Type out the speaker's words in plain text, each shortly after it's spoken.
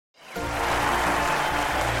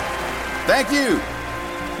Thank you.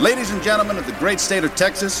 Ladies and gentlemen of the great state of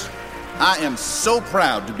Texas, I am so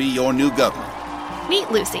proud to be your new governor.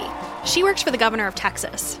 Meet Lucy. She works for the governor of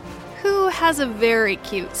Texas, who has a very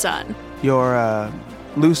cute son. You're,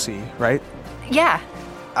 Lucy, right? Yeah.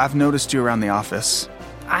 I've noticed you around the office.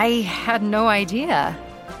 I had no idea.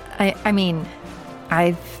 I mean,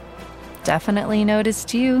 I've definitely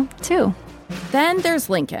noticed you, too. Then there's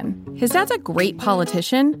Lincoln. His dad's a great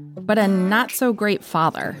politician, but a not-so-great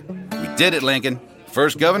father. We did it, Lincoln.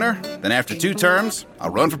 First governor, then after 2 terms, I'll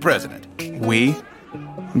run for president. We?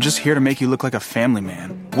 I'm just here to make you look like a family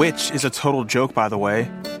man. Which is a total joke, by the way.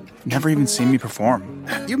 Never even seen me perform.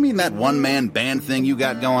 You mean that one-man band thing you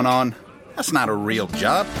got going on? That's not a real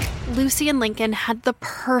job. Lucy and Lincoln had the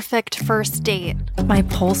perfect first date. My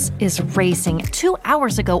pulse is racing. 2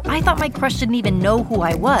 hours ago, I thought my crush didn't even know who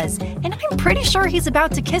I was, and I'm pretty sure he's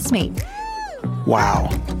about to kiss me. Wow.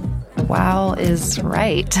 Wow is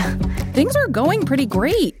right. Things are going pretty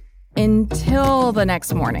great until the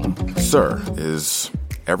next morning. Sir, is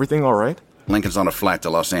everything all right? Lincoln's on a flight to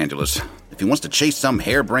Los Angeles. If he wants to chase some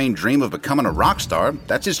harebrained dream of becoming a rock star,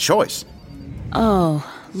 that's his choice. Oh,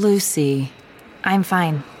 Lucy. I'm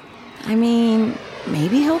fine. I mean,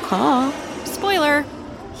 maybe he'll call. Spoiler,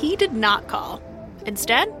 he did not call.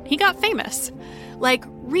 Instead, he got famous. Like,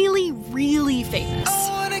 really, really famous.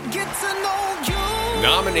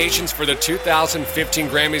 Nominations for the 2015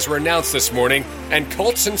 Grammys were announced this morning, and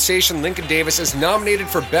cult sensation Lincoln Davis is nominated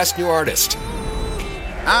for Best New Artist.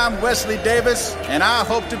 I'm Wesley Davis, and I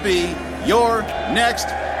hope to be your next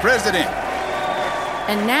president.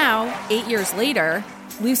 And now, 8 years later,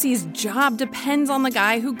 Lucy's job depends on the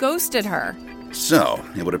guy who ghosted her. So,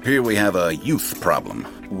 it would appear we have a youth problem.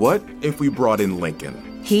 What if we brought in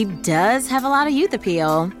Lincoln? He does have a lot of youth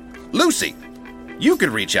appeal. Lucy, you could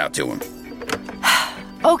reach out to him.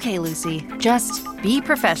 Okay, Lucy, just be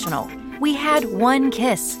professional. We had one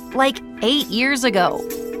kiss, like 8 years ago.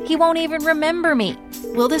 He won't even remember me.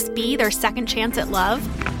 Will this be their second chance at love?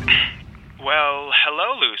 Well,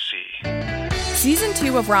 hello, Lucy. Season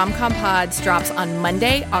 2 of Rom-Com Pods drops on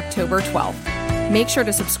Monday, October 12th. Make sure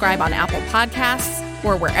to subscribe on Apple Podcasts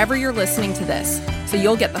or wherever you're listening to this, so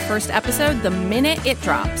you'll get the first episode the minute it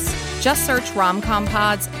drops. Just search Rom-Com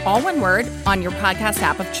Pods, all one word, on your podcast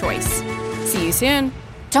app of choice. See you soon.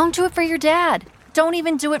 Don't do it for your dad. Don't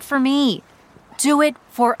even do it for me. Do it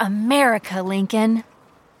for America, Lincoln.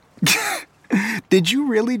 Did you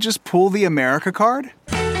really just pull the America card?